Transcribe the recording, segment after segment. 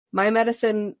my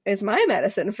medicine is my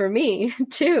medicine for me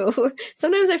too.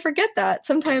 Sometimes I forget that.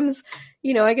 Sometimes,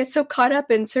 I get so caught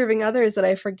up in serving others that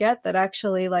I forget that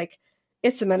actually like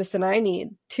it's the medicine I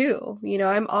need too.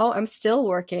 I'm still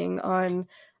working on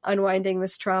unwinding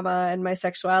this trauma and my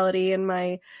sexuality and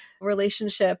my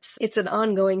relationships. It's an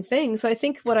ongoing thing. So I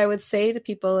think what I would say to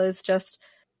people is just,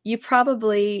 you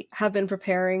probably have been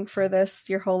preparing for this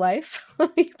your whole life.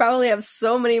 You probably have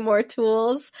so many more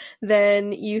tools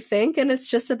than you think. And it's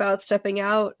just about stepping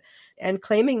out and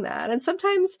claiming that. And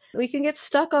sometimes we can get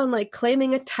stuck on like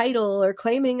claiming a title or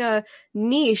claiming a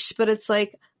niche, but it's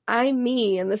like, I'm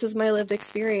me and this is my lived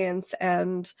experience.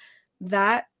 And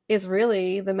that is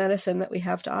really the medicine that we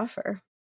have to offer.